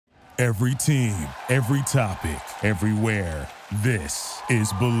Every team, every topic, everywhere. This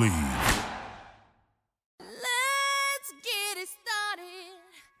is Believe. Let's get it started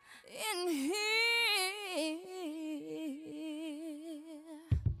in here.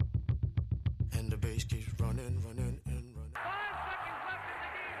 And the bass keeps running and running. 5 seconds left in the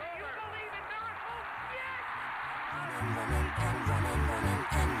game. You believe in miracles?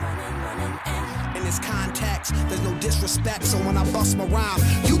 Yes! In this context, there's no disrespect, so when I bust my rhyme,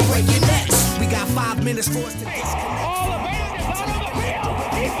 you break your necks. We got 5 minutes for us to disconnect. All the band is on the field.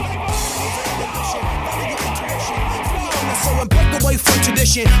 So and break away from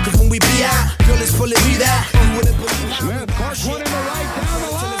tradition, cause when we be out, girl, it's pulling me that. You wouldn't believe how Smith, Clark running the right down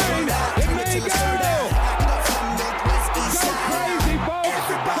the line. It may go. Go crazy, folks.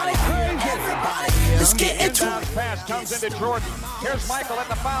 Go crazy. let's get into it. Pass comes into Jordan. Here's Michael at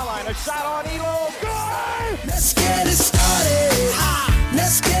the foul line. A shot on Elo. Good! Let's get it started. Ha!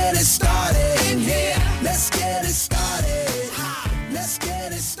 Let's get it started in here. Let's get it started. Ha! Let's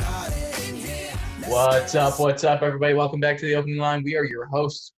get it started in here. What's up, everybody? Welcome back to the opening line. We are your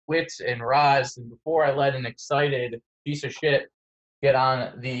hosts, Wits and Roz. And before I let an excited piece of shit get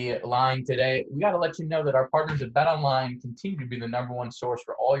on the line today, we got to let you know that our partners at BetOnline continue to be the number one source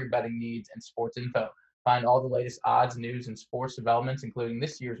for all your betting needs and sports info. Find all the latest odds, news, and sports developments, including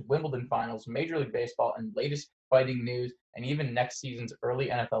this year's Wimbledon Finals, Major League Baseball, and latest fighting news, and even next season's early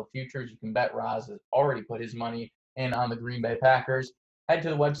NFL futures. You can bet Roz has already put his money in on the Green Bay Packers. Head to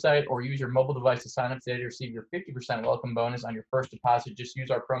the website or use your mobile device to sign up today to receive your 50% welcome bonus on your first deposit. Just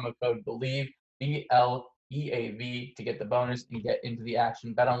use our promo code BELIEVE, BLEAV, to get the bonus and get into the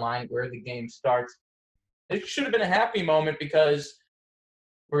action. BetOnline, where the game starts. It should have been a happy moment because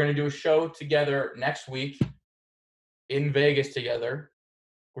we're going to do a show together next week in Vegas together.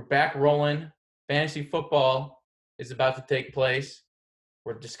 We're back rolling. Fantasy football is about to take place.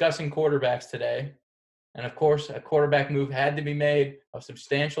 We're discussing quarterbacks today. And, of course, a quarterback move had to be made of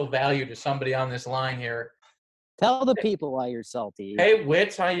substantial value to somebody on this line here. Tell the people why you're salty. Hey,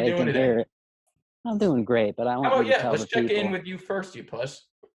 Wits, how you They doing can today? hear it. I'm doing great, but I want you to tell let's the check people. in with you first, you puss.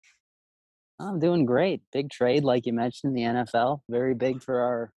 I'm doing great. Big trade, like you mentioned, in the NFL. Very big for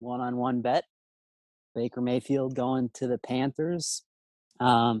our one-on-one bet. Baker Mayfield going to the Panthers.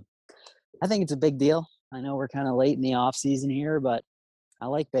 I think it's a big deal. I know we're kind of late in the offseason here, but I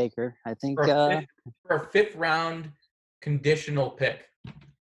like Baker. I think For a fifth-round conditional pick.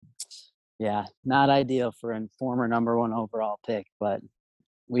 yeah, not ideal for a former number one overall pick, but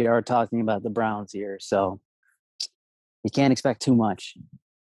we are talking about the Browns here, so you can't expect too much.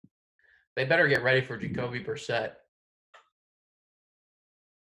 They better get ready for Jacoby Brissett.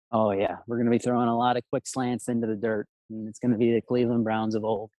 Oh, yeah. We're going to be throwing a lot of quick slants into the dirt, and it's going to be the Cleveland Browns of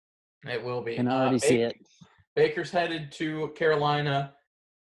old. It will be. You can already see it. Baker's headed to Carolina.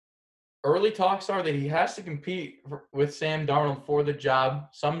 Early talks are that he has to compete with Sam Darnold for the job.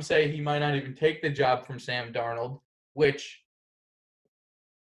 Some say he might not even take the job from Sam Darnold, which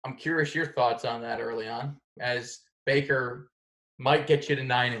I'm curious your thoughts on that early on, as Baker might get you to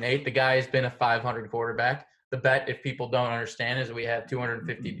 9-8. The guy has been a 500 quarterback. The bet, if people don't understand, is we have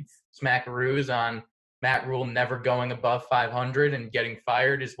 250 smackaroos on Matt Rule never going above 500 and getting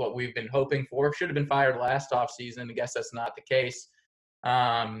fired is what we've been hoping for. Should have been fired last offseason. I guess that's not the case.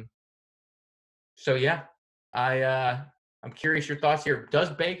 So, yeah, I'm curious your thoughts here.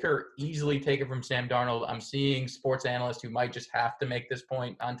 Does Baker easily take it from Sam Darnold? I'm seeing sports analysts who might just have to make this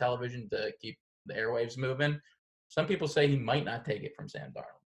point on television to keep the airwaves moving. Some people say he might not take it from Sam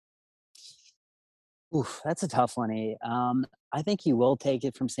Darnold. Oof, that's a tough one, eh? I think he will take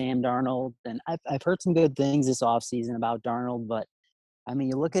it from Sam Darnold, and I've heard some good things this offseason about Darnold, but, I mean,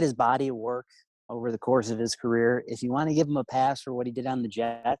 you look at his body of work over the course of his career. If you want to give him a pass for what he did on the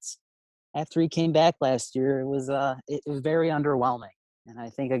Jets, after he came back last year, it was very underwhelming. And I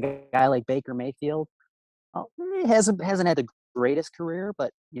think a guy like Baker Mayfield, he hasn't had the greatest career,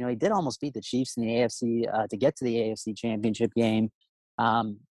 but you know he did almost beat the Chiefs in the AFC to get to the AFC Championship game.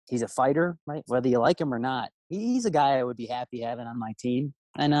 He's a fighter, right? Whether you like him or not, he's a guy I would be happy having on my team,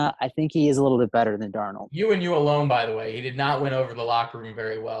 and I think he is a little bit better than Darnold. You and you alone, by the way. He did not win over the locker room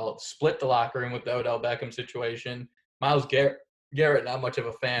very well. Split the locker room with the Odell Beckham situation. Myles Garrett, not much of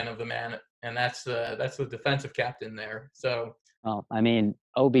a fan of the man, and that's the defensive captain there. So, well, I mean,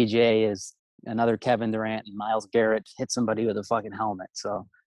 OBJ is another Kevin Durant, and Myles Garrett hit somebody with a fucking helmet. So,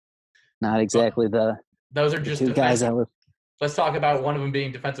 not exactly those are just two guys that were. Let's talk about one of them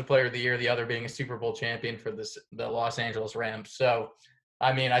being Defensive Player of the Year, the other being a Super Bowl champion for the Los Angeles Rams. So,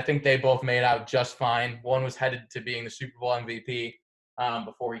 I mean, I think they both made out just fine. One was headed to being the Super Bowl MVP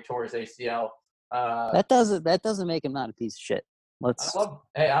before he tore his ACL. That doesn't make him not a piece of shit.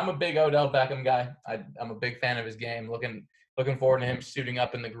 I'm a big Odell Beckham guy. I'm a big fan of his game. Looking forward to him suiting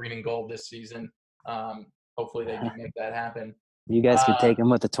up in the green and gold this season. Hopefully they can make that happen. You guys could take him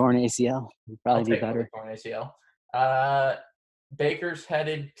with a torn ACL. It'd probably be better. Torn ACL. Baker's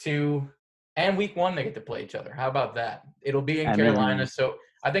headed to, and week 1 they get to play each other. How about that? It'll be in Carolina, so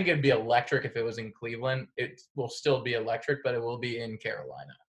I think it'd be electric if it was in Cleveland. It will still be electric, but it will be in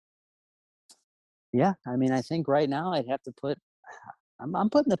Carolina. Yeah, I mean, I think right now I'd have to put I'm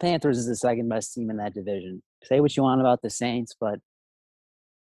putting the Panthers as the second best team in that division. Say what you want about the Saints, but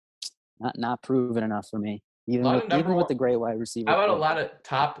not proven enough for me. Even with the great wide receiver. How about a lot of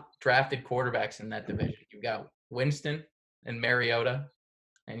top drafted quarterbacks in that division? You've got Winston and Mariota,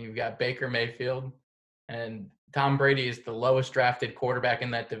 and you've got Baker Mayfield, and Tom Brady is the lowest drafted quarterback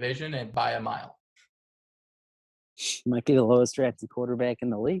in that division, and by a mile. Might be the lowest drafted quarterback in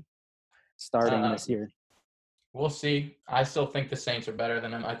the league starting this year. We'll see. I still think the Saints are better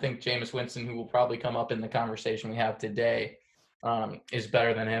than him. I think Jameis Winston, who will probably come up in the conversation we have today, is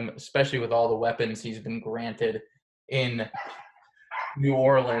better than him, especially with all the weapons he's been granted in New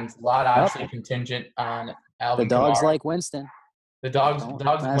Orleans. A lot obviously contingent on Alvin The dogs Kamara. like Winston. The dogs.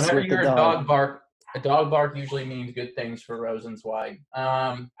 mess Whenever with you the hear dog. a dog bark usually means good things for Rosenzweig.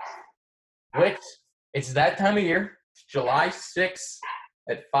 It's that time of year. It's July 6th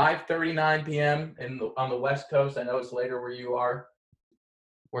at 5:39 p.m. on the West Coast. I know it's later where you are.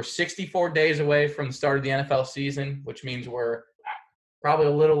 We're 64 days away from the start of the NFL season, which means we're probably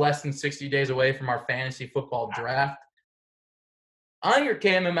a little less than 60 days away from our fantasy football draft. I'm your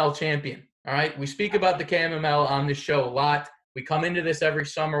KMML champion, all right? We speak about the KMML on this show a lot. We come into this every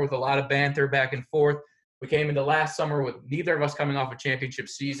summer with a lot of banter back and forth. We came into last summer with neither of us coming off a championship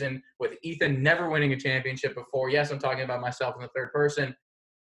season, with Ethan never winning a championship before. Yes, I'm talking about myself in the third person.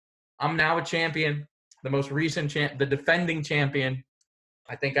 I'm now a champion, the most recent the defending champion.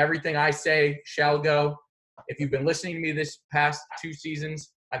 I think everything I say shall go. If you've been listening to me this past 2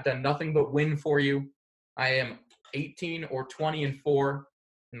 seasons, I've done nothing but win for you. I am 18 or 20-4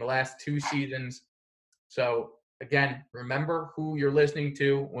 in the last 2 seasons. So, again, remember who you're listening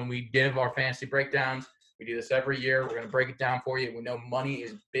to when we give our fantasy breakdowns. We do this every year. We're going to break it down for you. We know money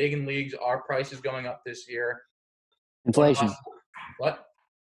is big in leagues. Our price is going up this year. Inflation. What?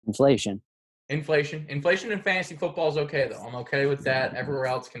 Inflation. Inflation in fantasy football is okay, though. I'm okay with that. Everywhere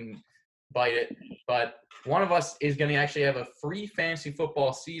else can bite it. But one of us is going to actually have a free fantasy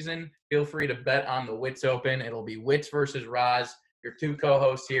football season. Feel free to bet on the Wits Open. It'll be Wits versus Roz, your 2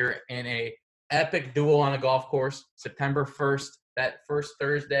 co-hosts here in a epic duel on a golf course. September 1st, that first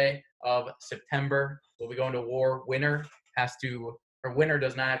Thursday of September, we'll be going to war. Winner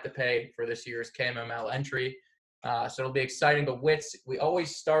does not have to pay for this year's KMML entry. So it'll be exciting. But Wits, we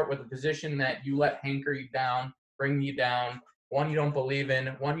always start with a position that you let hanker you down, bring you down, one you don't believe in,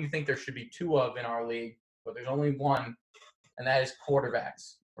 one you think there should be 2 of in our league, but there's only one, and that is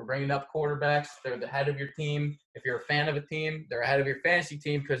quarterbacks. We're bringing up quarterbacks. They're the head of your team. If you're a fan of a team, they're ahead of your fantasy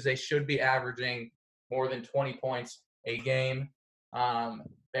team because they should be averaging more than 20 points a game.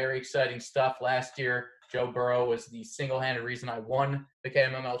 Very exciting stuff. Last year, Joe Burrow was the single-handed reason I won the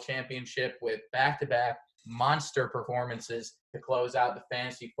KMML championship with back-to-back monster performances to close out the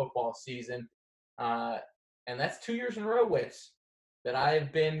fantasy football season. And that's 2 years in a row, Wits, that I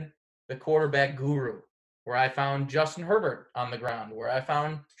have been the quarterback guru, where I found Justin Herbert on the ground, where I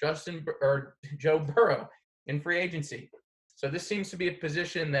found Joe Burrow in free agency. So this seems to be a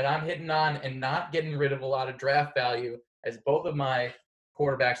position that I'm hitting on and not getting rid of a lot of draft value, as both of my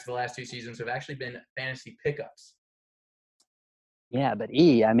quarterbacks the last 2 seasons have actually been fantasy pickups. Yeah, but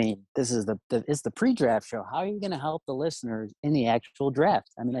I mean, this is it's the pre-draft show. How are you going to help the listeners in the actual draft?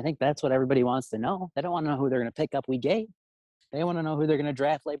 I mean, I think that's what everybody wants to know. They don't want to know who they're going to pick up week 8. They want to know who they're going to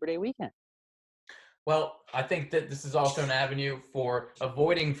draft Labor Day weekend. Well, I think that this is also an avenue for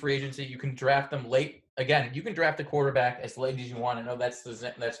avoiding free agency. You can draft them late. Again, you can draft a quarterback as late as you want. I know that's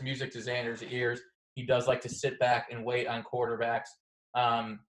music to Xander's ears. He does like to sit back and wait on quarterbacks.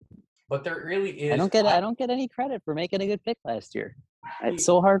 But there really is. I don't get any credit for making a good pick last year. It's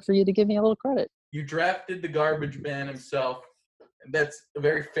so hard for you to give me a little credit. You drafted the garbage man himself. That's a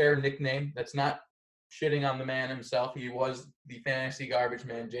very fair nickname. That's not shitting on the man himself. He was the fantasy garbage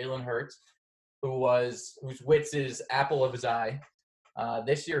man, Jalen Hurts, whose Wits is apple of his eye.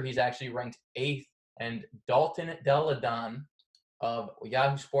 This year he's actually ranked 8th, and Dalton Deladon of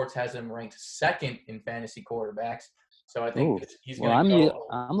Yahoo Sports has him ranked 2nd in fantasy quarterbacks. So I think he's going to go.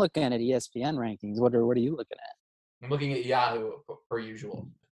 I'm looking at ESPN rankings. What are you looking at? I'm looking at Yahoo per usual.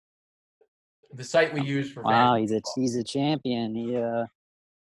 The site we use for wow, fantasy he's a champion. He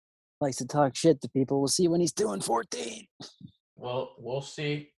likes to talk shit to people. We'll see when he's doing 14. Well, we'll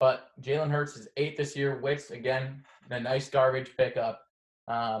see. But Jalen Hurts is 8th this year. Wicks, again, a nice garbage pickup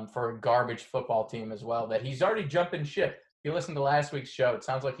for a garbage football team as well. That he's already jumping ship. If you listen to last week's show, it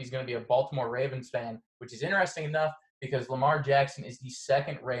sounds like he's going to be a Baltimore Ravens fan, which is interesting enough because Lamar Jackson is the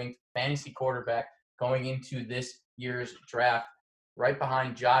second-ranked fantasy quarterback going into this year's draft, right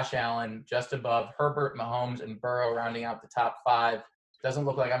behind Josh Allen, just above Herbert, Mahomes, and Burrow, rounding out the top 5. Doesn't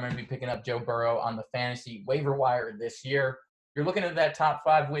look like I'm going to be picking up Joe Burrow on the fantasy waiver wire this year. You're looking at that top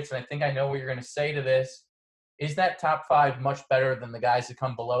 5, Wits, and I think I know what you're going to say to this. Is that top 5 much better than the guys that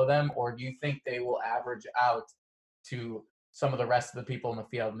come below them, or do you think they will average out to some of the rest of the people in the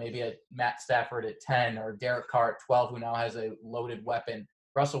field? Maybe a Matt Stafford at 10 or Derek Carr at 12, who now has a loaded weapon.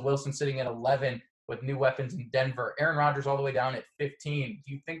 Russell Wilson sitting at 11 with new weapons in Denver. Aaron Rodgers all the way down at 15.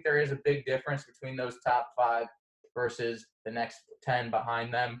 Do you think there is a big difference between those top 5 versus the next 10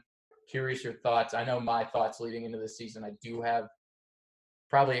 behind them? Curious your thoughts. I know my thoughts leading into this season. I do have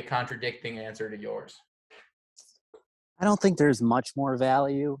probably a contradicting answer to yours. I don't think there's much more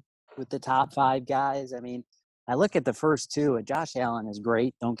value with the top 5 guys. I mean, I look at the first 2, and Josh Allen is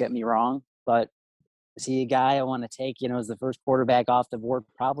great, don't get me wrong, but is he a guy I want to take, as the first quarterback off the board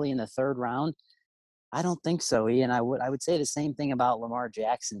probably in the 3rd round? I don't think so, Ian. I would say the same thing about Lamar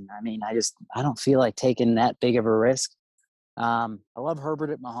Jackson. I mean, I don't feel like taking that big of a risk. I love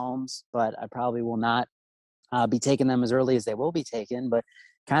Herbert at Mahomes, but I probably will not be taking them as early as they will be taken. But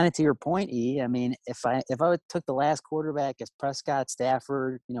kind of to your point, I mean, if I took the last quarterback as Prescott,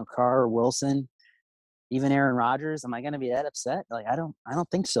 Stafford, Carr, Wilson, even Aaron Rodgers, am I going to be that upset? Like, I don't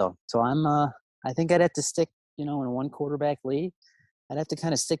think so. So I think I'd have to stick, in a 1 quarterback league. I'd have to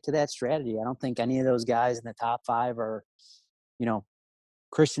kind of stick to that strategy. I don't think any of those guys in the top 5 are,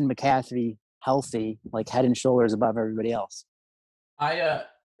 Christian McCaffrey healthy, like head and shoulders above everybody else. I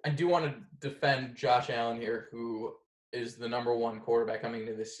do want to defend Josh Allen here, who is the number 1 quarterback coming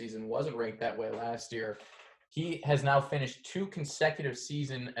into this season. Wasn't ranked that way last year. He has now finished 2 consecutive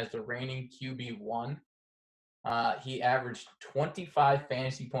seasons as the reigning QB1. He averaged 25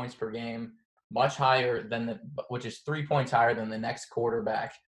 fantasy points per game, much higher which is 3 points higher than the next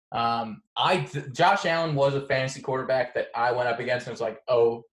quarterback. Josh Allen was a fantasy quarterback that I went up against and was like,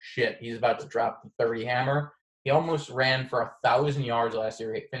 oh shit, he's about to drop the 30 hammer. He almost ran for 1,000 yards last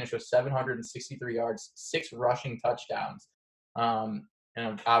year. He finished with 763 yards, 6 rushing touchdowns.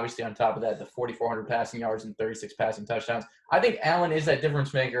 And obviously on top of that, the 4,400 passing yards and 36 passing touchdowns. I think Allen is that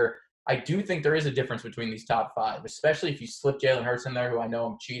difference maker. I do think there is a difference between these top 5, especially if you slip Jalen Hurts in there, who I know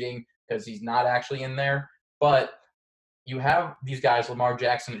I'm cheating because he's not actually in there. But you have these guys, Lamar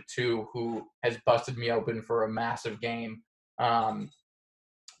Jackson at 2, who has busted me open for a massive game.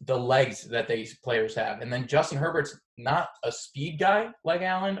 The legs that these players have. And then Justin Herbert's not a speed guy like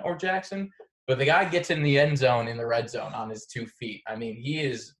Allen or Jackson, but the guy gets in the end zone in the red zone on his 2 feet. I mean, he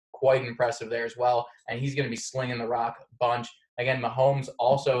is quite impressive there as well, and he's going to be slinging the rock a bunch. Again, Mahomes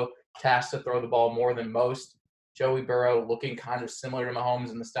also tasked to throw the ball more than most. Joey Burrow looking kind of similar to Mahomes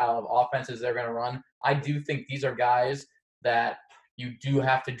in the style of offenses they're going to run. I do think these are guys that you do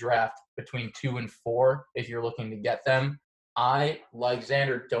have to draft between 2 and 4 if you're looking to get them. I, like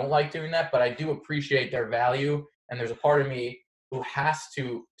Xander, don't like doing that, but I do appreciate their value, and there's a part of me who has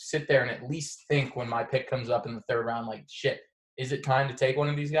to sit there and at least think when my pick comes up in the 3rd round, like, shit, is it time to take one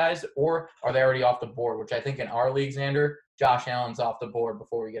of these guys, or are they already off the board? Which I think in our league, Xander, Josh Allen's off the board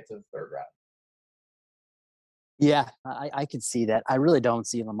before we get to the 3rd round. Yeah, I could see that. I really don't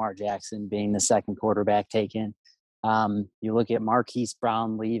see Lamar Jackson being the 2nd quarterback taken. You look at Marquise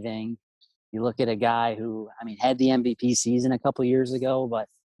Brown leaving. You look at a guy who, had the MVP season a couple years ago, but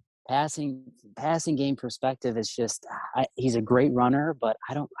passing game perspective is just he's a great runner, but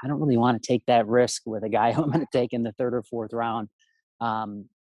I don't really want to take that risk with a guy who I'm going to take in the 3rd or 4th round. And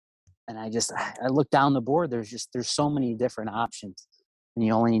I look down the board. There's so many different options, and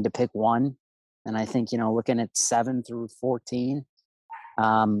you only need to pick one. And I think looking at 7 through 14,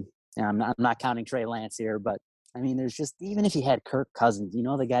 I'm not counting Trey Lance here, but there's just, even if you had Kirk Cousins,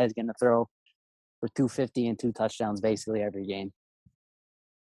 the guy's going to throw for 250 and 2 touchdowns basically every game.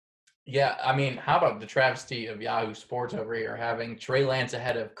 Yeah, how about the travesty of Yahoo Sports over here, having Trey Lance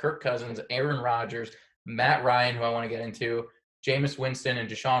ahead of Kirk Cousins, Aaron Rodgers, Matt Ryan, who I want to get into, Jameis Winston, and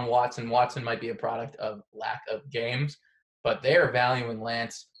Deshaun Watson. Watson might be a product of lack of games, but they're valuing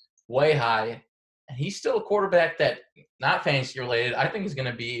Lance way high. And he's still a quarterback that, not fantasy related, I think is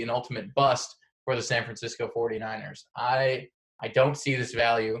going to be an ultimate bust for the San Francisco 49ers. I don't see this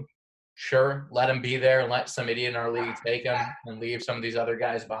value. Sure, let him be there and let some idiot in our league take him and leave some of these other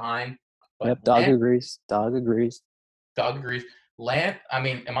guys behind. But Yep, Dog agrees. Lance, I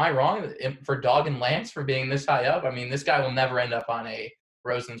mean, am I wrong for dogging Lance for being this high up? I mean, this guy will never end up on a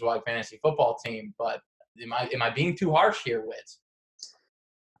Rosenzweig fantasy football team, but am I being too harsh here, Witz?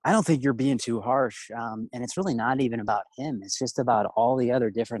 I don't think you're being too harsh. And it's really not even about him. It's just about all the other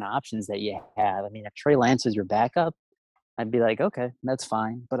different options that you have. I mean, if Trey Lance is your backup, I'd be like, okay, that's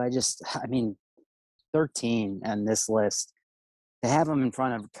fine. But I mean, 13 on this list, to have him in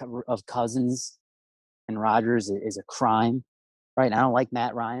front of Cousins and Rodgers is a crime, right? I don't like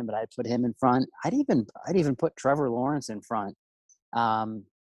Matt Ryan, but I'd put him in front. I'd even put Trevor Lawrence in front. And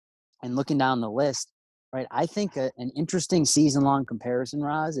looking down the list, right, I think an interesting season-long comparison,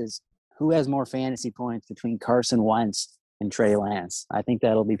 Roz, is who has more fantasy points between Carson Wentz and Trey Lance. I think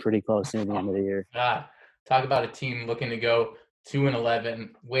that'll be pretty close near the end of the year. God, talk about a team looking to go 2-11.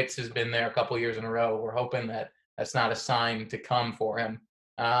 Witz has been there a couple years in a row. We're hoping that that's not a sign to come for him.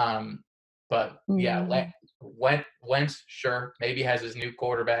 But yeah, Wentz, sure, maybe has his new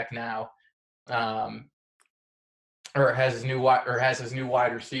quarterback now, or has his new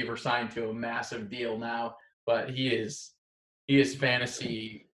wide receiver signed to a massive deal now. But he is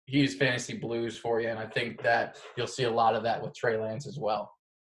fantasy blues for you, and I think that you'll see a lot of that with Trey Lance as well.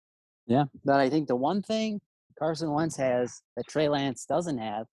 Yeah, but I think the one thing Carson Wentz has that Trey Lance doesn't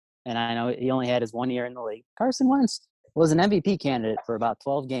have, and I know he only had his 1 year in the league. Carson Wentz was an MVP candidate for about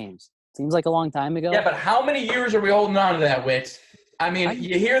 12 games. Seems like a long time ago. Yeah, but how many years are we holding on to that, Witz? I mean,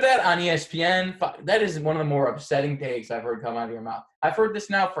 you hear that on ESPN. That is one of the more upsetting takes I've heard come out of your mouth. I've heard this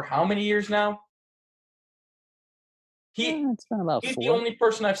now for how many years now? It's been about 4. He's the only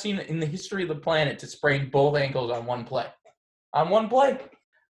person I've seen in the history of the planet to sprain both ankles on one play. On one play.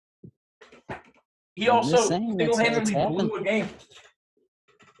 He also single-handedly blew a game.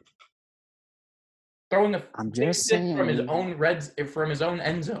 Throwing a big stick from his own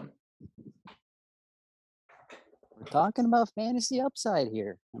end zone. We're talking about fantasy upside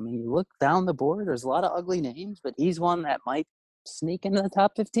here. I mean, you look down the board, there's a lot of ugly names, but he's one that might sneak into the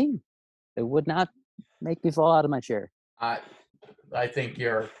top 15. It would not make me fall out of my chair. I think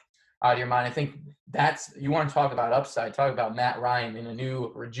you're out of your mind. I think you want to talk about upside. Talk about Matt Ryan in a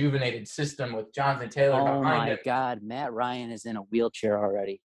new rejuvenated system with Jonathan Taylor behind him. Oh, my God. Matt Ryan is in a wheelchair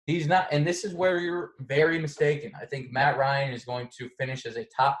already. He's not, and this is where you're very mistaken. I think Matt Ryan is going to finish as a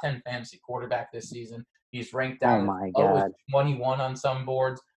top 10 fantasy quarterback this season. He's ranked down 21 on some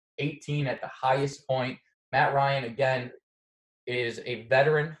boards, 18 at the highest point. Matt Ryan, again, is a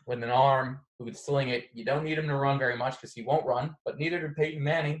veteran with an arm who could sling it. You don't need him to run very much because he won't run, but neither did Peyton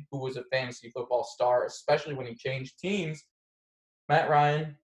Manning, who was a fantasy football star, especially when he changed teams. Matt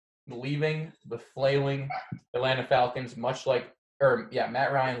Ryan leaving the flailing Atlanta Falcons,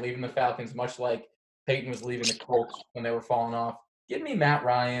 Matt Ryan leaving the Falcons, much like Peyton was leaving the Colts when they were falling off. Give me Matt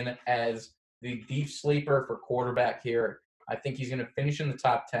Ryan as the deep sleeper for quarterback here. I think he's going to finish in the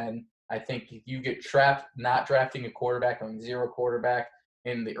top 10. I think if you get trapped not drafting a quarterback, going zero quarterback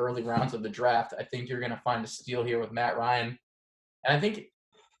in the early rounds of the draft, I think you're going to find a steal here with Matt Ryan. And I think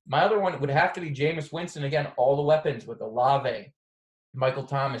my other one would have to be Jameis Winston. Again, all the weapons with Olave, Michael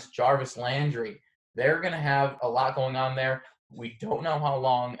Thomas, Jarvis Landry. They're going to have a lot going on there. We don't know how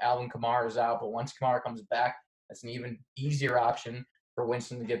long Alvin Kamara is out, but once Kamara comes back, that's an even easier option for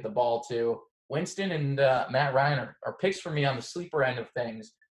Winston to get the ball to. Winston and Matt Ryan are picks for me on the sleeper end of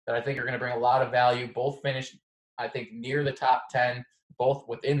things that I think are going to bring a lot of value. Both finished, I think, near the top 10, both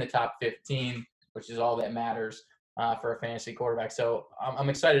within the top 15, which is all that matters for a fantasy quarterback. So I'm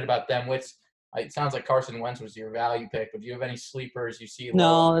excited about them. It sounds like Carson Wentz was your value pick, but do you have any sleepers you see?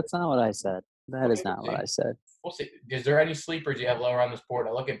 No, that's not what I said. That is not what I said. We'll see. Is there any sleepers you have lower on this board?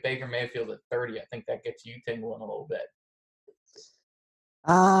 I look at Baker Mayfield at 30. I think that gets you tingling a little bit.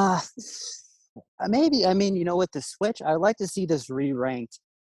 Maybe. I mean, with the switch, I'd like to see this re-ranked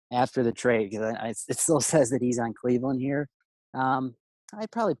after the trade because it still says that he's on Cleveland here.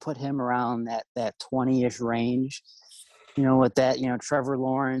 I'd probably put him around that 20-ish range, with that, Trevor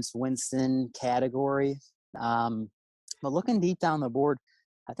Lawrence, Winston category. But looking deep down the board,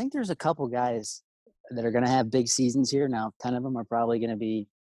 I think there's a couple guys that are going to have big seasons here. Now, 10 of them are probably going to be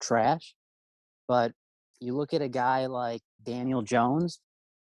trash. But you look at a guy like Daniel Jones,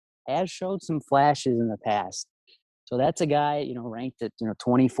 has showed some flashes in the past. So that's a guy, ranked at,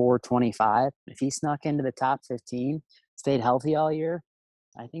 24, 25. If he snuck into the top 15, stayed healthy all year,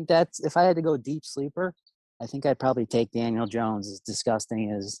 I think if I had to go deep sleeper, I think I'd probably take Daniel Jones, as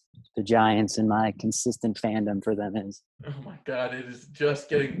disgusting as the Giants and my consistent fandom for them is. Oh, my God. It is just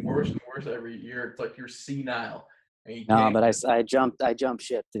getting worse and worse every year. It's like you're senile. No, but I jumped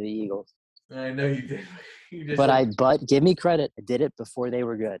ship to the Eagles. I know you did. But give me credit. I did it before they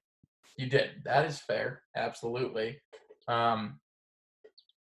were good. You did. That is fair. Absolutely.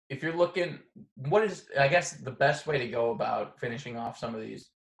 if you're looking, what is, I guess, the best way to go about finishing off some of these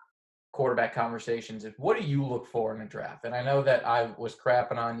quarterback conversations is what do you look for in a draft? And I know that I was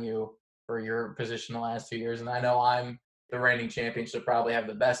crapping on you for your position the last 2 years, and I know I'm the reigning champion, so probably have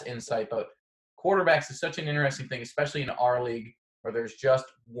the best insight, but quarterbacks is such an interesting thing, especially in our league where there's just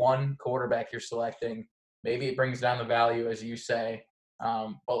one quarterback you're selecting. Maybe it brings down the value, as you say.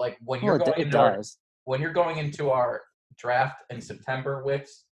 But like when you're going into our draft in September,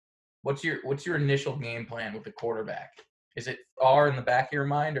 Wicks, what's your initial game plan with the quarterback? Is it far in the back of your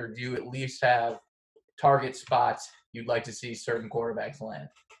mind, or do you at least have target spots you'd like to see certain quarterbacks land?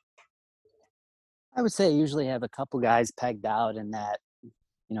 I would say I usually have a couple guys pegged out in that,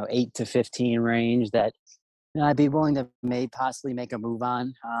 8 to 15 range that I'd be willing to possibly make a move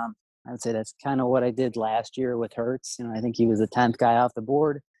on. I would say that's kind of what I did last year with Hurts. I think he was the 10th guy off the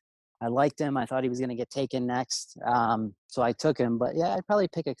board. I liked him. I thought he was going to get taken next. So I took him. But, yeah, I'd probably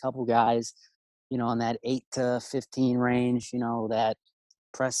pick a couple guys, in that 8 to 15 range, that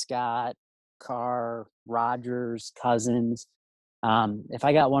Prescott, Carr, Rodgers, Cousins. If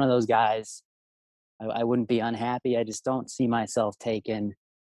I got one of those guys, I wouldn't be unhappy. I just don't see myself taking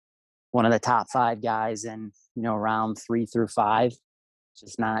one of the top 5 guys in, round 3 through 5.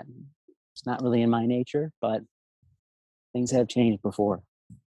 It's not really in my nature, but things have changed before.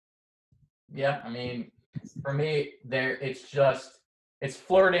 Yeah, I mean, for me, it's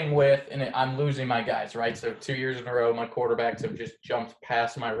flirting with, and I'm losing my guys, right? So 2 years in a row, my quarterbacks have just jumped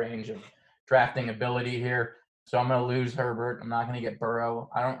past my range of drafting ability here. So I'm going to lose Herbert. I'm not going to get Burrow.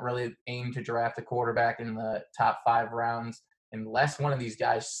 I don't really aim to draft a quarterback in the top 5 rounds unless one of these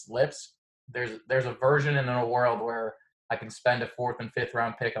guys slips. There's a version in a world where I can spend a 4th and 5th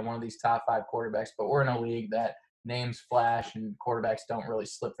round pick on one of these top 5 quarterbacks, but we're in a league that names flash and quarterbacks don't really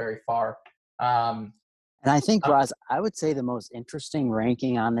slip very far. And I think, Roz, I would say the most interesting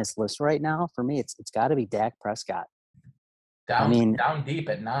ranking on this list right now for me, it's got to be Dak Prescott. Down deep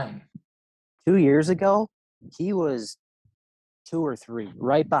at 9. 2 years ago, he was 2 or 3,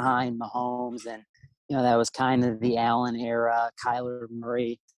 right behind Mahomes, and that was kind of the Allen era, Kyler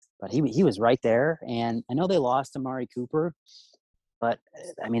Murray, but he was right there. And I know they lost Amari Cooper, but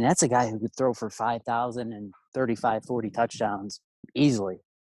that's a guy who could throw for 5,000 and 35, 40 touchdowns easily.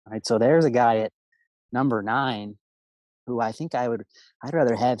 Right, so there's a guy at number 9 who I think I'd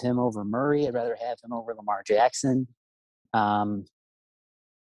rather have him over Murray. I'd rather have him over Lamar Jackson. That's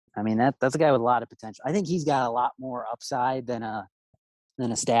a guy with a lot of potential. I think he's got a lot more upside than a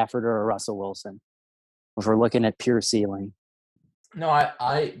Stafford or a Russell Wilson, if we're looking at pure ceiling. No,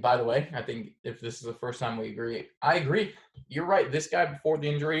 I by the way, I think if this is the first time we agree, I agree. You're right. This guy before the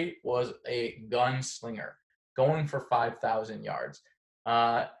injury was a gunslinger, going for 5,000 yards.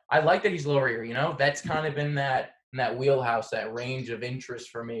 I like that he's lower here. That's kind of in that wheelhouse, that range of interest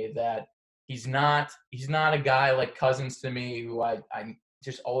for me. That he's not a guy like Cousins to me, who I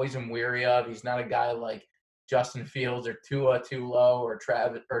just always am weary of. He's not a guy like Justin Fields or Tua too low, or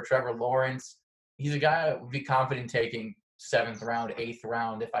Trevor Lawrence. He's a guy I would be confident taking 7th round, 8th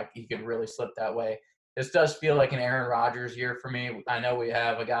round if he could really slip that way. This does feel like an Aaron Rodgers year for me. I know we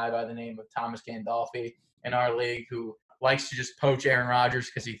have a guy by the name of Thomas Gandolfi in our league who likes to just poach Aaron Rodgers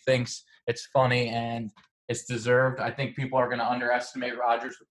because he thinks it's funny and it's deserved. I think people are going to underestimate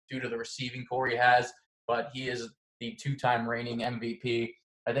Rodgers due to the receiving core he has, but he is the 2-time reigning MVP.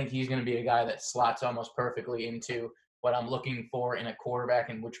 I think he's going to be a guy that slots almost perfectly into what I'm looking for in a quarterback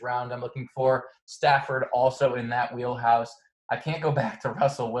and which round I'm looking for. Stafford also in that wheelhouse. I can't go back to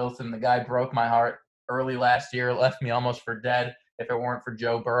Russell Wilson. The guy broke my heart early last year, left me almost for dead if it weren't for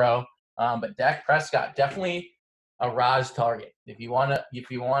Joe Burrow. But Dak Prescott, definitely a Roz target. If you want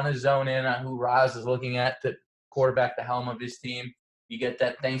to zone in on who Roz is looking at to quarterback the helm of his team, you get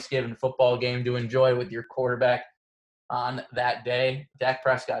that Thanksgiving football game to enjoy with your quarterback on that day. Dak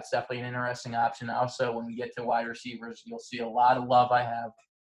Prescott's definitely an interesting option. Also, when we get to wide receivers, you'll see a lot of love I have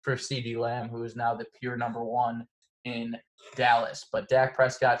for CeeDee Lamb, who is now the pure number 1 in Dallas. But Dak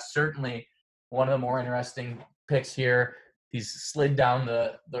Prescott, certainly one of the more interesting picks here. He's slid down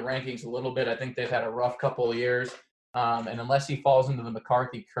the rankings a little bit. I think they've had a rough couple of years. And unless he falls into the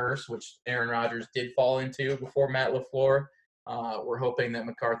McCarthy curse, which Aaron Rodgers did fall into before Matt LaFleur, we're hoping that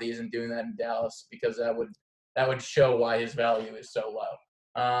McCarthy isn't doing that in Dallas, because that would show why his value is so low.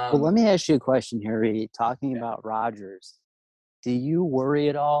 Well, let me ask you a question, Harry. Talking about Rodgers, do you worry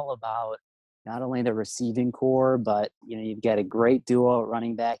at all about not only the receiving core, but you've got a great duo at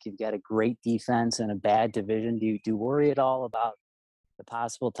running back, you've got a great defense and a bad division. Do you worry at all about the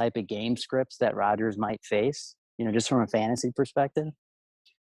possible type of game scripts that Rodgers might face? Just from a fantasy perspective.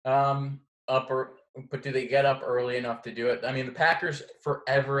 Upper but do they get up early enough to do it? I mean, the Packers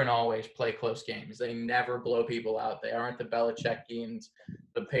forever and always play close games. They never blow people out. They aren't the Belichickians,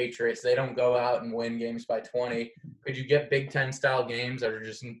 the Patriots. They don't go out and win games by 20. Could you get Big Ten style games that are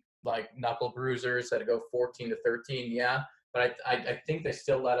just like knuckle bruisers that go 14-13? Yeah, but I think they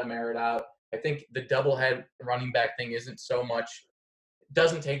still let them air it out. I think the double head running back thing isn't so much.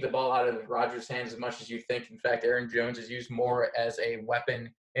 Doesn't take the ball out of Rodgers' hands as much as you think. In fact, Aaron Jones is used more as a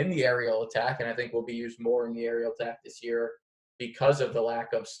weapon in the aerial attack, and I think will be used more in the aerial attack this year because of the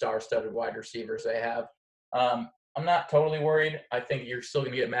lack of star-studded wide receivers they have. I'm not totally worried. I think you're still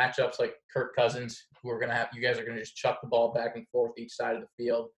going to get matchups like Kirk Cousins, who are going to have – you guys are going to just chuck the ball back and forth each side of the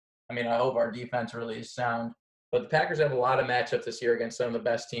field. I mean, I hope our defense really is sound. But the Packers have a lot of matchups this year against some of the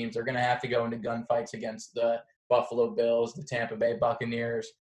best teams. They're going to have to go into gunfights against the Buffalo Bills, the Tampa Bay Buccaneers.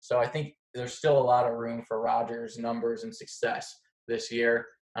 So I think there's still a lot of room for Rodgers' numbers and success this year.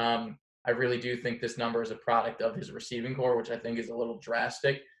 I really do think this number is a product of his receiving core, which I think is a little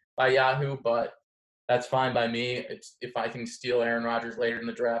drastic by Yahoo, but that's fine by me. It's if I can steal Aaron Rodgers later in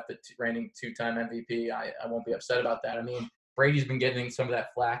the draft, the reigning two-time MVP, I won't be upset about that. I mean, Brady's been getting some of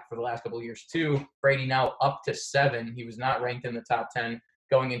that flack for the last couple of years too. Brady now up to 7. He was not ranked in the top 10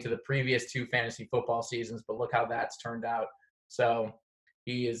 going into the previous 2 fantasy football seasons, but look how that's turned out. So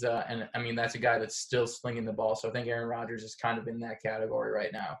he is, and I mean, that's a guy that's still slinging the ball. So I think Aaron Rodgers is kind of in that category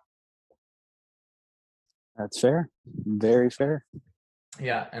right now. That's fair. Very fair.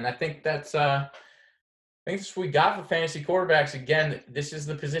 Yeah, and I think that's I think that's what we got for fantasy quarterbacks. Again, this is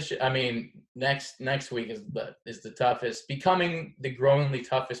the position. I mean, next week is the toughest, becoming the growingly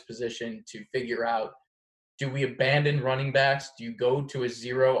toughest position to figure out. Do we abandon running backs? Do you go to a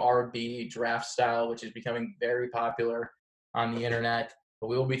 0 RB draft style, which is becoming very popular on the internet? But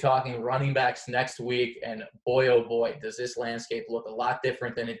we will be talking running backs next week, and boy, oh boy, does this landscape look a lot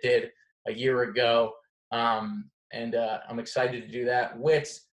different than it did a year ago. I'm excited to do that.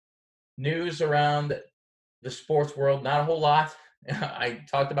 Wits, news around the sports world, not a whole lot. I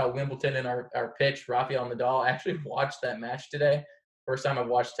talked about Wimbledon in our pitch. Rafael Nadal, I actually watched that match today. First time I've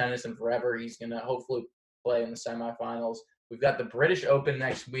watched tennis in forever. He's going to hopefully play in the semifinals. We've got the British Open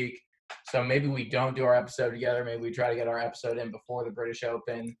next week, so maybe we don't do our episode together. Maybe we try to get our episode in before the British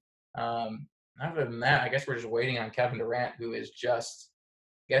Open. Other than that, I guess we're just waiting on Kevin Durant, who is just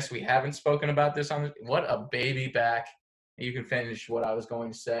 – I guess we haven't spoken about this on – what a baby back. You can finish what I was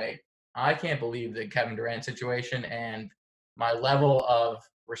going to say. I can't believe the Kevin Durant situation, and my level of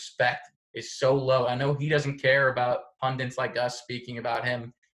respect is so low. I know he doesn't care about pundits like us speaking about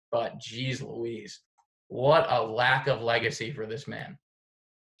him, but geez Louise, what a lack of legacy for this man.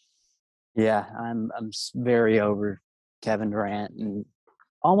 Yeah, I'm very over Kevin Durant, and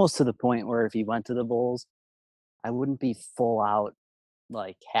almost to the point where if he went to the Bulls, I wouldn't be full out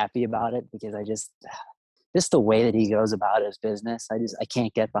like happy about it, because I just the way that he goes about his business, I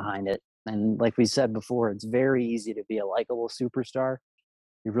can't get behind it. And like we said before, it's very easy to be a likable superstar.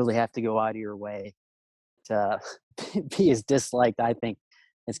 You really have to go out of your way to be as disliked, I think,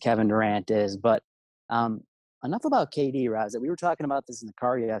 as Kevin Durant is. But enough about KD, Raz. We were talking about this in the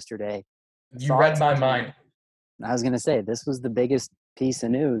car yesterday. You read my mind. I was going to say, this was the biggest piece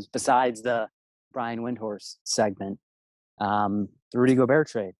of news besides the Brian Windhorst segment. The Rudy Gobert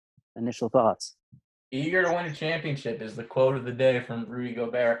trade. Initial thoughts. Eager to win a championship is the quote of the day from Rudy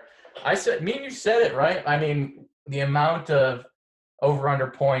Gobert. Me and you said it, right? I mean, the amount of over-under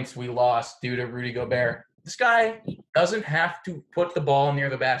points we lost due to Rudy Gobert. This guy doesn't have to put the ball near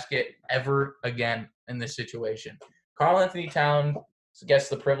the basket ever again in this situation. Karl-Anthony Towns gets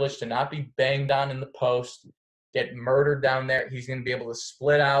the privilege to not be banged on in the post, get murdered down there. He's going to be able to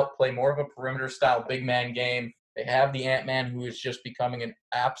split out, play more of a perimeter-style big man game. They have the Ant-Man, who is just becoming an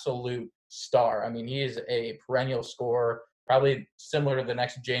absolute star. I mean, he is a perennial scorer, probably similar to the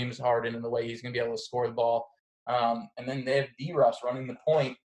next James Harden in the way he's going to be able to score the ball. And then they have D-Russ running the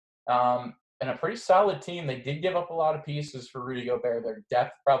point. And a pretty solid team. They did give up a lot of pieces for Rudy Gobert. Their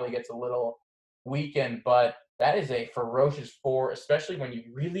depth probably gets a little weakened, but that is a ferocious 4, especially when you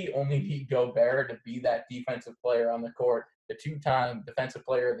really only need Gobert to be that defensive player on the court, the 2-time Defensive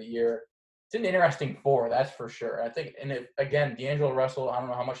Player of the Year. It's an interesting 4, that's for sure. I think, and again, D'Angelo Russell, I don't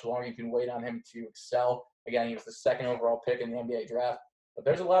know how much longer you can wait on him to excel. Again, he was the 2nd overall pick in the NBA draft. But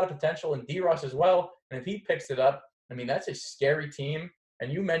there's a lot of potential in D-Russ as well. And if he picks it up, I mean, that's a scary team.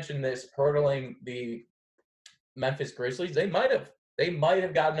 And you mentioned this, hurdling the Memphis Grizzlies. They might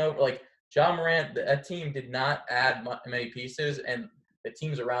have gotten over, like, Ja Morant, that team did not add many pieces, and the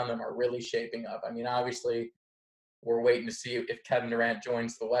teams around them are really shaping up. I mean, obviously, we're waiting to see if Kevin Durant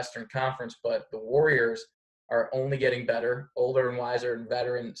joins the Western Conference, but the Warriors are only getting better, older and wiser and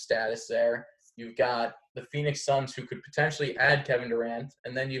veteran status there. You've got the Phoenix Suns, who could potentially add Kevin Durant,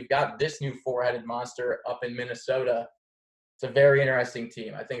 and then you've got this new four-headed monster up in Minnesota. It's a very interesting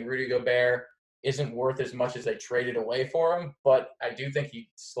team. I think Rudy Gobert isn't worth as much as they traded away for him, but I do think he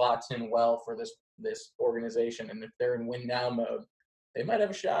slots in well for this organization. And if they're in win-now mode, they might have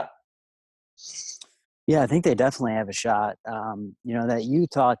a shot. Yeah, I think they definitely have a shot. That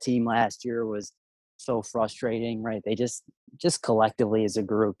Utah team last year was so frustrating, right? They just collectively as a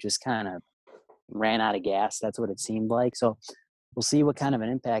group just kind of ran out of gas. That's what it seemed like. So we'll see what kind of an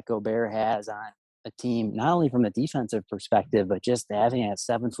impact Gobert has on a team, not only from a defensive perspective, but just having a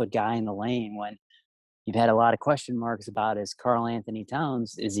 7-foot guy in the lane when you've had a lot of question marks about is Karl Anthony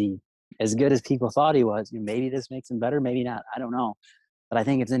Towns, is he as good as people thought he was? Maybe this makes him better, maybe not. I don't know. But I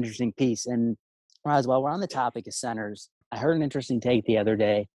think it's an interesting piece. And Roz, while we're on the topic of centers, I heard an interesting take the other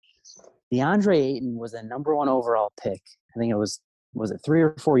day. DeAndre Ayton was a number 1 overall pick. I think it was it 3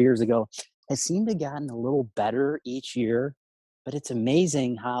 or 4 years ago? Has seemed to have gotten a little better each year, but it's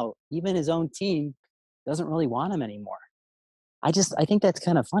amazing how even his own team doesn't really want him anymore. I think that's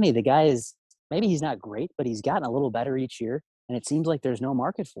kind of funny. The guy is, maybe he's not great, but he's gotten a little better each year, and it seems like there's no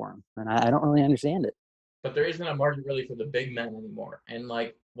market for him, and I don't really understand it. But there isn't a market really for the big men anymore. And,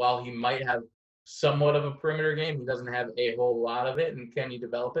 while he might have somewhat of a perimeter game, he doesn't have a whole lot of it. And can he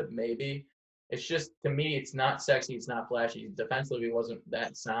develop it? Maybe. It's just, to me, it's not sexy. It's not flashy. Defensively, he wasn't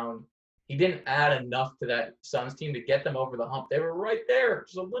that sound. He didn't add enough to that Suns team to get them over the hump. They were right there.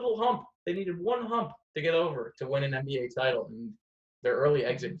 Just a little hump. They needed one hump to get over to win an NBA title. And their early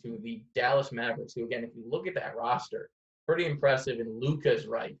exit to the Dallas Mavericks, who, again, if you look at that roster, pretty impressive. And Luka's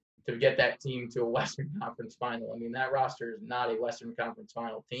right to get that team to a Western Conference final. I mean, that roster is not a Western Conference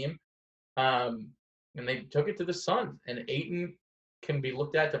final team. And they took it to the Suns. And Ayton can be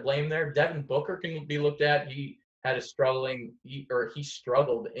looked at to blame there. Devin Booker can be looked at. He had he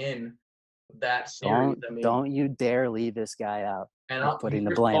struggled in that series. Don't you dare leave this guy out. And putting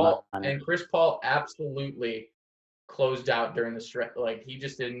the blame on him. And Chris Paul absolutely closed out during the stretch. He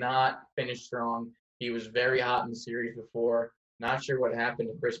just did not finish strong. He was very hot in the series before. Not sure what happened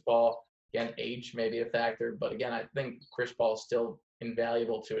to Chris Paul. Again, age may be a factor, but again, I think Chris Paul is still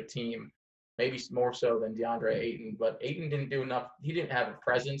invaluable to a team, maybe more so than DeAndre Ayton. But Ayton didn't do enough. He didn't have a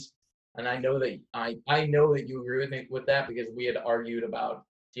presence, and I know that you agree with me with that because we had argued about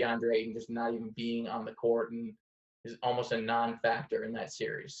DeAndre Ayton just not even being on the court and is almost a non-factor in that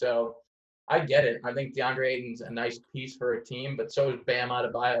series. So I get it. I think DeAndre Ayton's a nice piece for a team, but so is Bam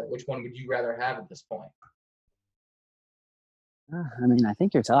Adebayo. Which one would you rather have at this point? I mean, I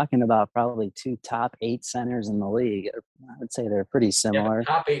think you're talking about probably 2 top 8 centers in the league. I would say they're pretty similar. Yeah,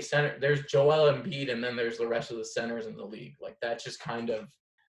 top 8 center. There's Joel Embiid, and then there's the rest of the centers in the league. That's just kind of.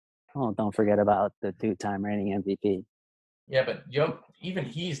 Oh, don't forget about the 2-time reigning MVP. Yeah, but even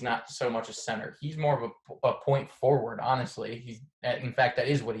he's not so much a center. He's more of a point forward. Honestly, in fact, that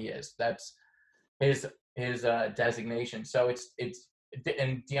is what he is. That's his designation. So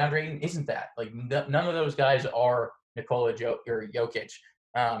and DeAndre Ayton isn't that. None of those guys are Nikola Jokic.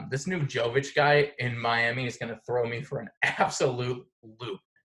 This new Jovic guy in Miami is going to throw me for an absolute loop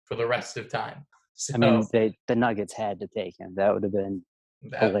for the rest of time. So, I mean, the Nuggets had to take him. That would have been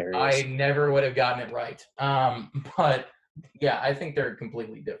hilarious. I never would have gotten it right. But yeah, I think they're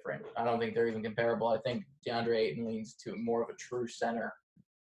completely different. I don't think they're even comparable. I think DeAndre Ayton leans to more of a true center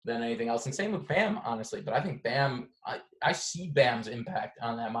than anything else. And same with Bam, honestly. But I think Bam, I see Bam's impact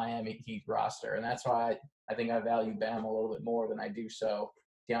on that Miami Heat roster. And that's why I think I value Bam a little bit more than I do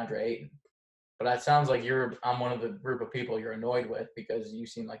DeAndre Ayton. But that sounds like I'm one of the group of people you're annoyed with because you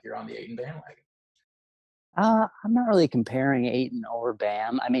seem like you're on the Ayton bandwagon. I'm not really comparing Ayton over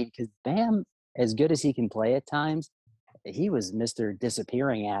Bam. I mean, because Bam, as good as he can play at times, he was Mr.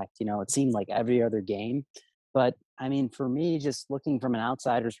 Disappearing Act. It seemed like every other game. But, I mean, for me, just looking from an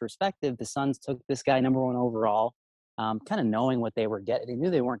outsider's perspective, the Suns took this guy number 1 overall, kind of knowing what they were getting. They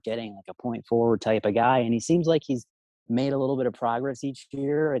knew they weren't getting a point forward type of guy. And he seems like he's made a little bit of progress each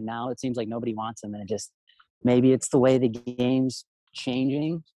year. And now it seems like nobody wants him. And maybe it's the way the game's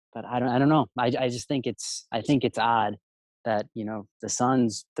changing. But I don't know. I just think it's odd that, the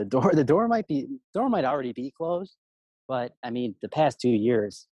Suns, the door might already be closed. But, I mean, the past 2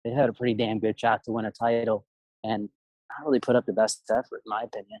 years, they had a pretty damn good shot to win a title and not really put up the best effort, in my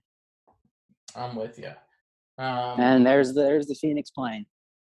opinion. I'm with you. And there's the Phoenix plane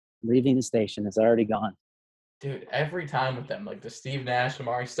leaving the station. It's already gone. Dude, every time with them, the Steve Nash,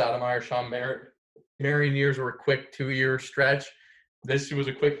 Amari Stoudemire, Sean Marion years were a quick 2-year stretch. This was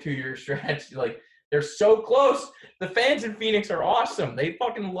a quick 2-year stretch. They're so close. The fans in Phoenix are awesome. They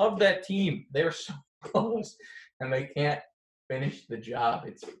fucking love that team. They're so close. And they can't finish the job.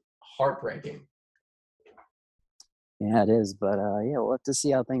 It's heartbreaking. Yeah, it is. But yeah, we'll have to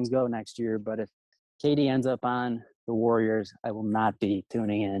see how things go next year. But if KD ends up on the Warriors, I will not be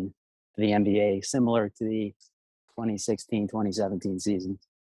tuning in to the NBA, similar to the 2016-2017 season.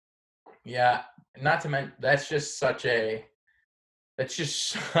 Yeah, not to mention that's just such a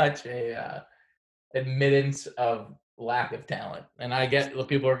admittance of lack of talent. And I get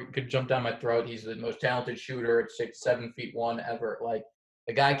people could jump down my throat. He's the most talented shooter at 7'1" ever. Like,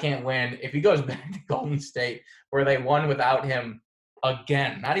 the guy can't win. If he goes back to Golden State, where they won without him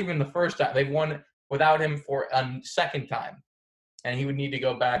again, not even the first time, they won without him for a second time, and he would need to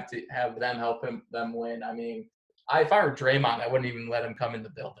go back to have them help them win. I mean, if I were Draymond, I wouldn't even let him come in the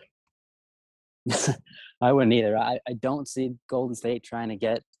building. I wouldn't either. I don't see Golden State trying to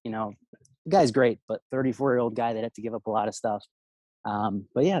get, the guy's great, but 34-year-old guy that had to give up a lot of stuff.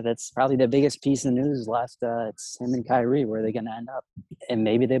 But yeah, that's probably the biggest piece of news left. It's him and Kyrie. Where are they going to end up? And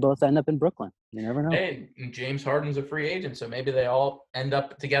maybe they both end up in Brooklyn. You never know. Hey, James Harden's a free agent, so maybe they all end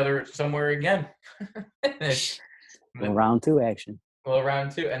up together somewhere again. Round 2 action. Well,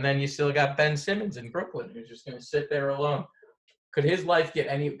 round 2. And then you still got Ben Simmons in Brooklyn, who's just going to sit there alone. Could his life get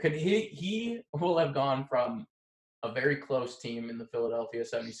any – could he will have gone from a very close team in the Philadelphia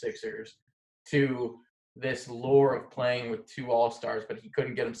 76ers to this lure of playing with 2 All-Stars, but he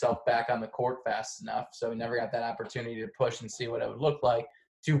couldn't get himself back on the court fast enough, so he never got that opportunity to push and see what it would look like,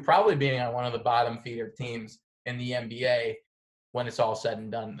 to probably being on one of the bottom feeder teams in the NBA when it's all said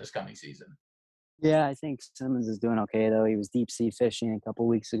and done this coming season. Yeah, I think Simmons is doing okay, though. He was deep-sea fishing a couple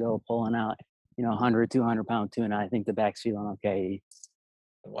weeks ago, pulling out 100, 200-pound tuna. I think the back's feeling okay.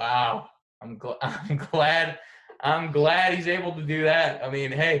 Wow. I'm glad he's able to do that. I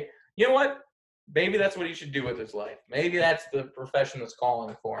mean, hey, you know what? Maybe that's what he should do with his life. Maybe that's the profession that's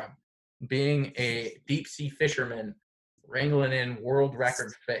calling for him. Being a deep-sea fisherman, wrangling in world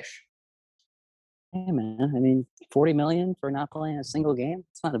record fish. Hey, man. I mean, $40 million for not playing a single game?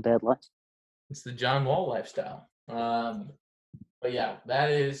 It's not a bad life. It's the John Wall lifestyle. But yeah,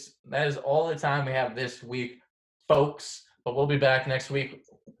 that is all the time we have this week, folks. But we'll be back next week.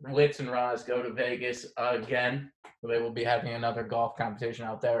 Litz and Roz go to Vegas again. They will be having another golf competition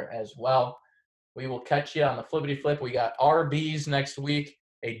out there as well. We will catch you on the flippity flip. We got RBs next week,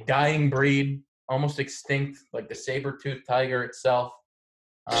 a dying breed, almost extinct, like the saber-toothed tiger itself.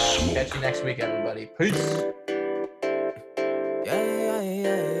 Catch you next week, everybody. Peace.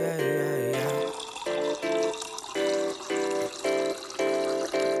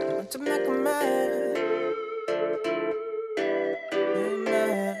 To make a man.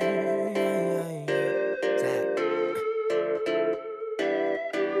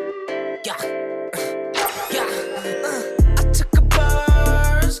 I took a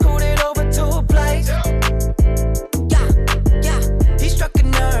bus, scooted over to a place. He struck a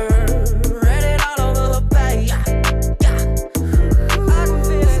nerve, read it all over her face.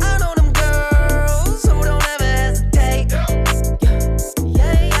 I know them girls who don't ever hesitate.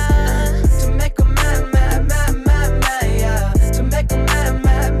 To make a man, yeah. To make a man,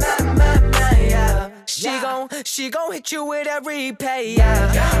 yeah. She gon' hit you with every pay,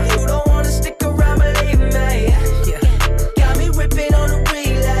 yeah. You don't wanna stick around, believe me. Got me ripping on the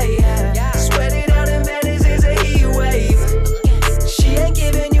relay. Sweat it out in Venice is a heat wave. She ain't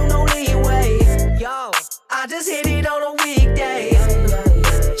giving you no leeway. Yo, I just hit it on a weekday.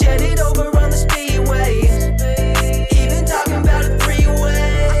 Jet it over on the speedway. Even talking about a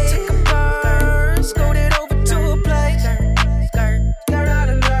 3-way. I took a burn, scooted over to a place. Skirt out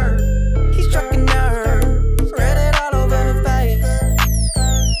of nerve. He struck a nerve, read it all over her face.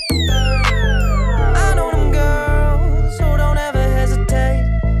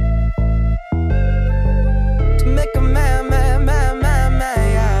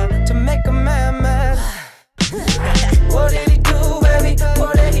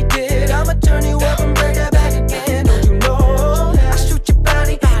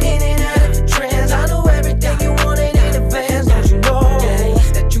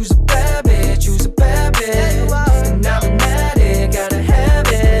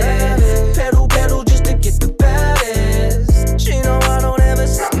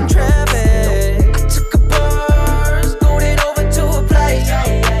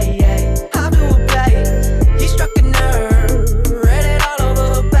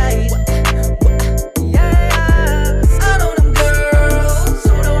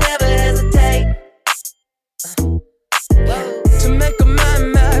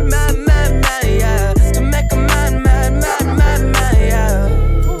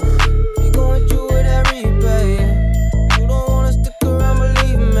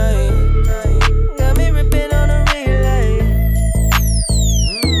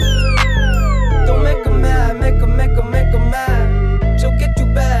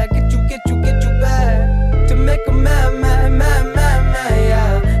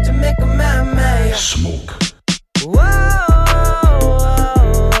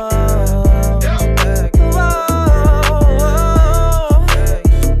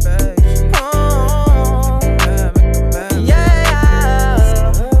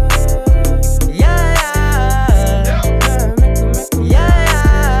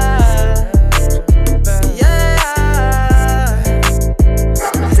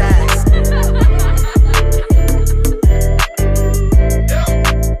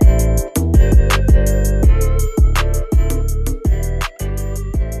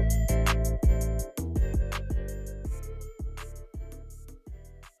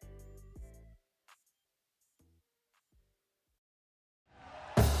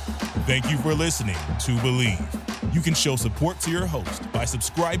 Thank you for listening to Believe. You can show support to your host by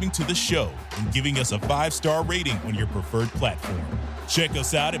subscribing to the show and giving us a 5-star rating on your preferred platform. Check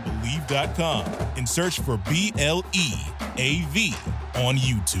us out at Believe.com and search for BLEAV on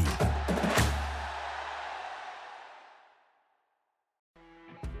YouTube.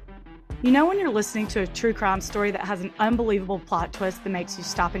 You know when you're listening to a true crime story that has an unbelievable plot twist that makes you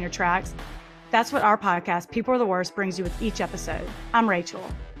stop in your tracks? That's what our podcast, People Are the Worst, brings you with each episode. I'm Rachel.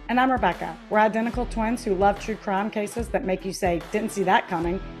 And I'm Rebecca. We're identical twins who love true crime cases that make you say, didn't see that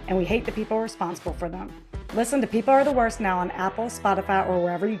coming, and we hate the people responsible for them. Listen to People Are the Worst now on Apple, Spotify, or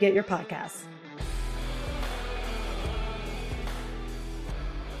wherever you get your podcasts.